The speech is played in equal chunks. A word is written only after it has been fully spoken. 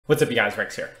What's up, you guys?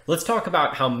 Rex here. Let's talk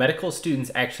about how medical students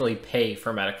actually pay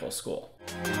for medical school.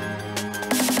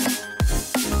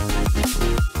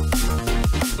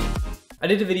 I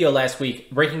did a video last week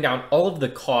breaking down all of the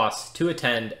costs to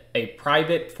attend a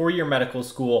private four-year medical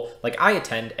school like I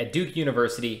attend at Duke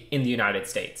University in the United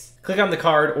States. Click on the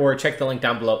card or check the link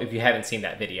down below if you haven't seen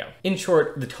that video. In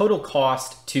short, the total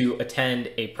cost to attend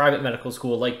a private medical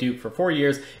school like Duke for 4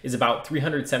 years is about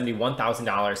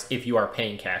 $371,000 if you are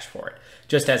paying cash for it.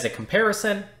 Just as a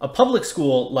comparison, a public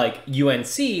school like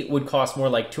UNC would cost more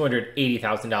like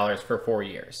 $280,000 for 4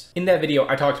 years. In that video,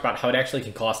 I talked about how it actually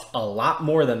can cost a lot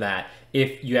more than that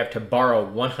if you have to borrow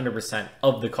 100%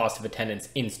 of the cost of attendance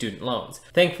in student loans.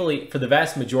 Thankfully, for the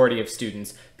vast majority of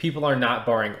students, people are not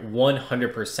borrowing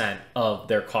 100% of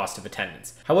their cost of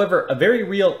attendance. However, a very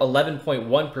real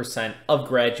 11.1% of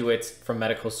graduates from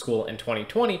medical school in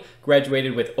 2020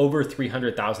 graduated with over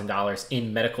 $300,000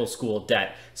 in medical school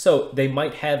debt, so they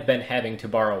might have been having to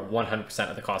borrow 100%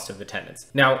 of the cost of attendance.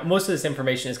 Now, most of this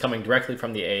information is coming directly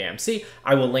from the AAMC.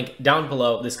 I will link down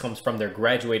below. This comes from their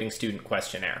graduating student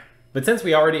questionnaire. But since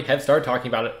we already have started talking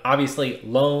about it, obviously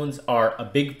loans are a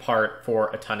big part for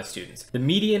a ton of students. The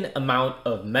median amount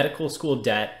of medical school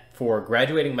debt for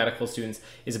graduating medical students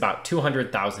is about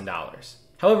 $200,000.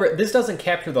 However, this doesn't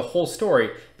capture the whole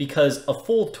story because a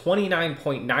full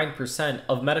 29.9%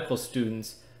 of medical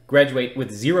students graduate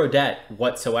with zero debt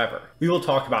whatsoever. We will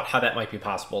talk about how that might be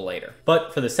possible later.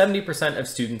 But for the 70% of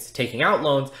students taking out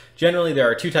loans, generally there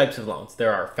are two types of loans.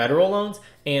 There are federal loans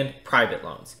and private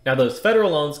loans. Now, those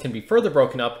federal loans can be further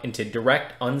broken up into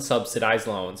direct unsubsidized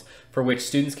loans for which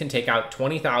students can take out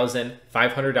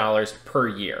 $20,500 per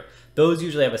year. Those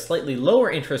usually have a slightly lower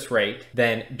interest rate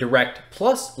than direct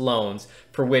plus loans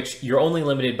for which you're only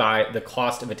limited by the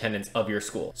cost of attendance of your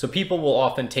school. So people will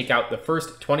often take out the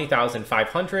first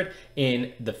 $20,500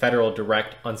 in the federal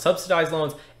direct unsubsidized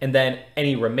loans, and then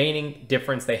any remaining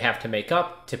difference they have to make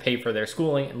up to pay for their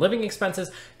schooling and living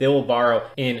expenses, they will borrow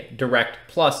in direct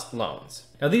plus loans.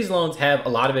 Now, these loans have a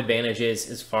lot of advantages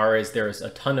as far as there's a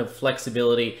ton of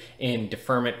flexibility in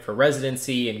deferment for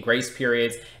residency and grace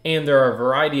periods, and there are a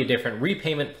variety of different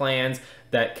repayment plans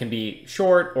that can be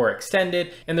short or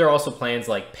extended, and there are also plans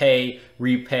like pay,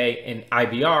 repay, and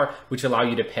IBR, which allow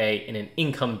you to pay in an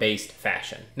income-based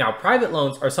fashion. Now, private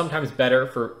loans are sometimes better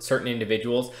for certain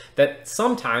individuals that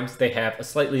sometimes they have a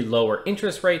slightly lower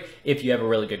interest rate if you have a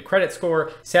really good credit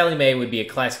score. Sallie Mae would be a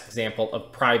classic example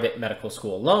of private medical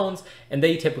school loans, and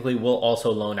they typically will also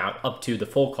loan out up to the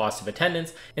full cost of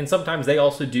attendance, and sometimes they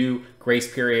also do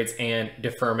grace periods and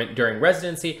deferment during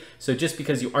residency. So just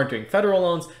because you aren't doing federal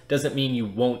loans doesn't mean you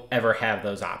won't ever have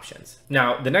those options.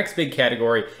 Now, the next big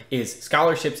category is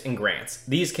scholarships and grants.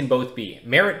 These can both be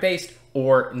merit-based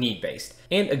or need-based.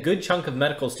 And a good chunk of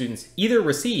medical students either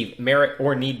receive merit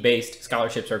or need-based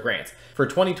scholarships or grants. For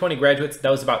 2020 graduates, that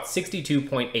was about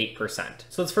 62.8%.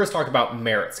 So let's first talk about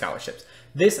merit scholarships.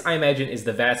 This, I imagine, is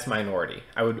the vast minority.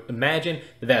 I would imagine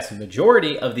the vast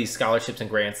majority of these scholarships and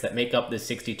grants that make up this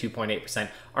 62.8%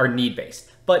 are need-based.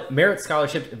 But merit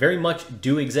scholarships very much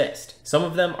do exist. Some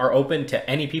of them are open to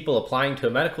any people applying to a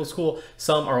medical school.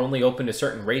 Some are only open to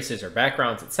certain races or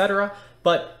backgrounds, etc.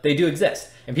 But they do exist.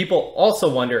 And people also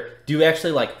wonder, do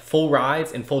actually like full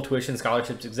rides and full tuition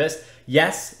scholarships exist?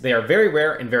 Yes, they are very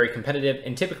rare and very competitive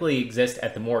and typically exist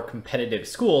at the more competitive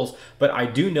schools, but I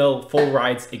do know full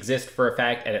rides exist for a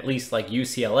fact at least like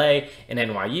UCLA and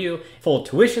NYU. Full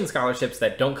tuition scholarships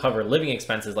that don't cover living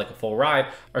expenses like a full ride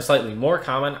are slightly more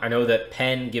common. I know that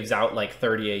Penn gives out like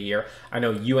 30 a year. I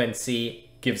know UNC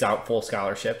gives out full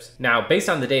scholarships. Now, based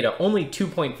on the data, only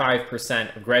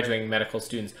 2.5% of graduating medical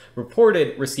students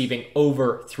reported receiving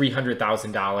over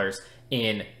 $300,000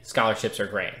 in scholarships or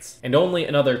grants, and only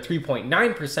another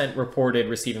 3.9% reported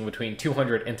receiving between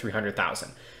 $200,000 and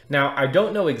 $300,000. Now, I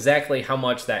don't know exactly how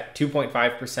much that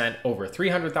 2.5% over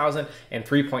 $300,000 and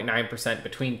 3.9%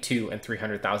 between $200,000 and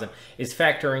 $300,000 is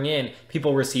factoring in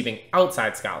people receiving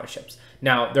outside scholarships.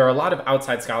 Now, there are a lot of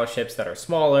outside scholarships that are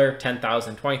smaller, $10,000,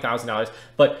 $20,000,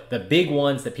 but the big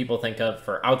ones that people think of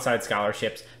for outside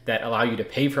scholarships that allow you to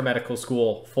pay for medical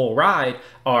school full ride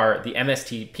are the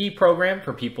MSTP program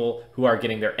for people who are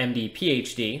getting their MD,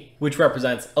 PhD, which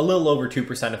represents a little over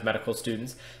 2% of medical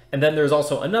students. And then there's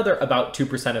also another about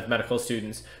 2% of medical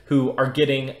students who are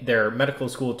getting their medical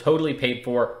school totally paid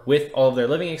for with all of their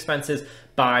living expenses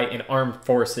by an armed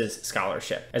forces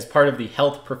scholarship as part of the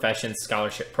Health Professions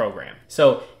Scholarship Program.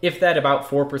 So if that about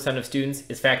 4% of students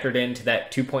is factored into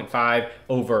that 2.5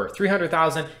 over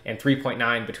 300,000 and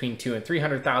 3.9 between 2 and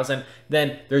 300,000,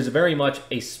 then there's very much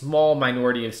a small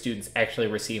minority of students actually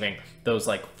receiving those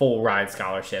like full ride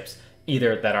scholarships,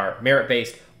 either that are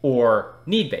merit-based or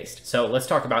need-based. So let's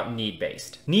talk about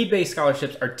need-based. Need-based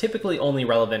scholarships are typically only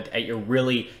relevant at your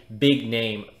really big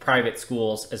name private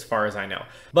schools as far as I know.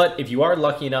 But if you are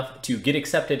lucky enough to get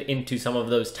accepted into some of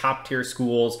those top tier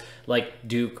schools like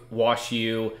Duke,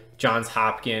 WashU, Johns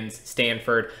Hopkins,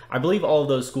 Stanford, I believe all of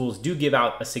those schools do give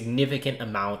out a significant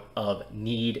amount of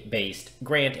need-based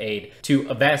grant aid to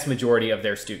a vast majority of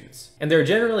their students. And there are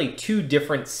generally two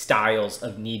different styles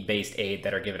of need-based aid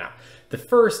that are given out. The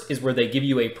first is where they give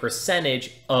you a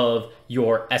percentage of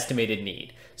your estimated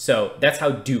need. So that's how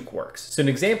Duke works. So an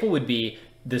example would be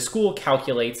the school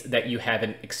calculates that you have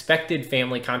an expected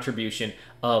family contribution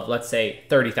of, let's say,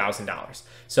 $30,000.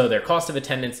 So their cost of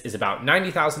attendance is about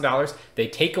 $90,000. They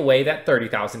take away that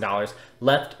 $30,000,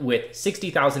 left with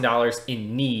 $60,000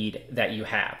 in need that you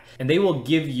have. And they will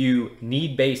give you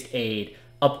need-based aid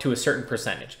up to a certain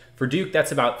percentage. For Duke,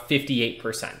 that's about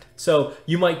 58%. So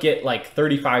you might get like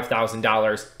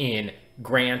 $35,000 in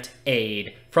grant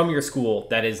aid from your school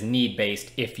that is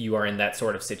need-based if you are in that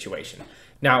sort of situation.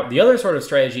 Now, the other sort of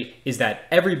strategy is that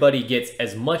everybody gets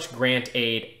as much grant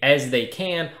aid as they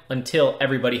can until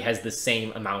everybody has the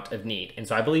same amount of need. And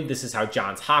so I believe this is how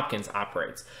Johns Hopkins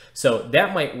operates. So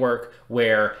that might work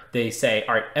where they say,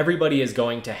 all right, everybody is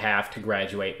going to have to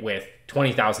graduate with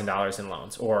 $20,000 in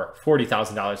loans or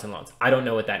 $40,000 in loans. I don't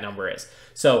know what that number is.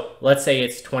 So let's say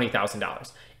it's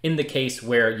 $20,000. In the case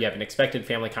where you have an expected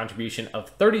family contribution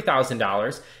of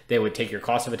 $30,000, they would take your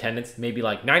cost of attendance, maybe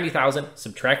like $90,000,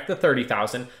 subtract the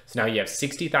 $30,000, so now you have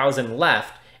 $60,000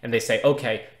 left, and they say,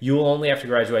 okay, you will only have to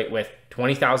graduate with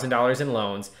 $20,000 in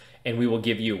loans, and we will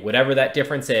give you whatever that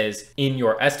difference is in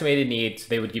your estimated needs.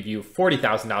 They would give you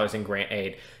 $40,000 in grant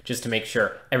aid just to make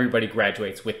sure everybody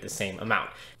graduates with the same amount.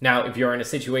 Now, if you're in a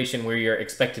situation where your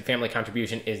expected family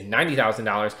contribution is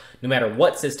 $90,000, no matter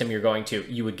what system you're going to,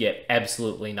 you would get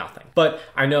absolutely nothing. But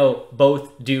I know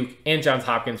both Duke and Johns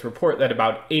Hopkins report that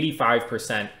about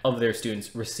 85% of their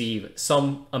students receive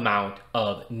some amount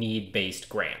of need-based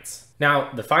grants.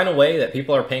 Now, the final way that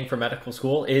people are paying for medical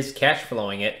school is cash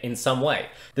flowing it in some way.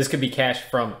 This could be cash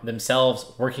from themselves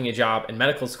working a job in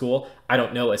medical school. I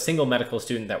don't know a single medical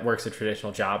student that works a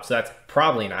traditional job, so that's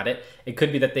probably not it. It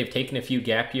could be that they've taken a few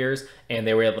gap years and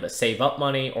they were able to save up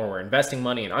money or were investing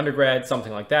money in undergrad,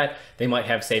 something like that. They might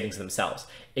have savings themselves.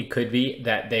 It could be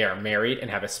that they are married and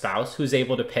have a spouse who's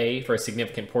able to pay for a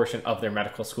significant portion of their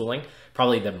medical schooling.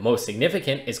 Probably the most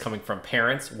significant is coming from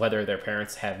parents, whether their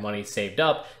parents have money saved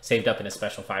up in a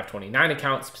special 529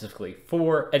 account specifically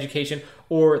for education,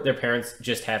 or their parents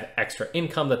just have extra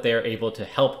income that they're able to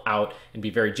help out and be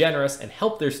very generous and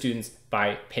help their students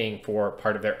by paying for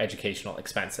part of their educational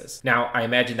expenses. Now, I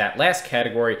imagine that last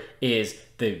category is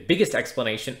the biggest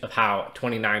explanation of how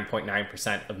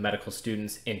 29.9% of medical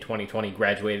students in 2020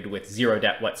 graduated with zero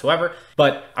debt whatsoever.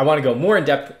 But I want to go more in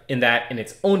depth in that in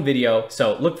its own video.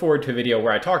 So look forward to a video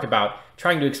where I talk about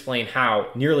trying to explain how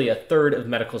nearly a third of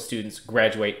medical students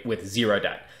graduate with zero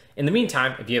debt. In the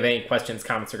meantime, if you have any questions,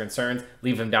 comments, or concerns,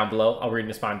 leave them down below. I'll read and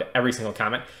respond to every single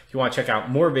comment. If you want to check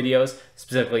out more videos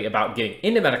specifically about getting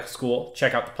into medical school,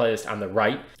 check out the playlist on the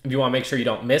right. If you want to make sure you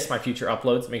don't miss my future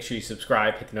uploads, make sure you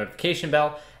subscribe, hit the notification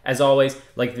bell. As always,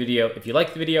 like the video if you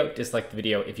like the video, dislike the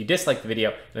video if you dislike the video,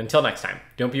 and until next time,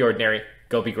 don't be ordinary,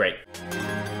 go be great.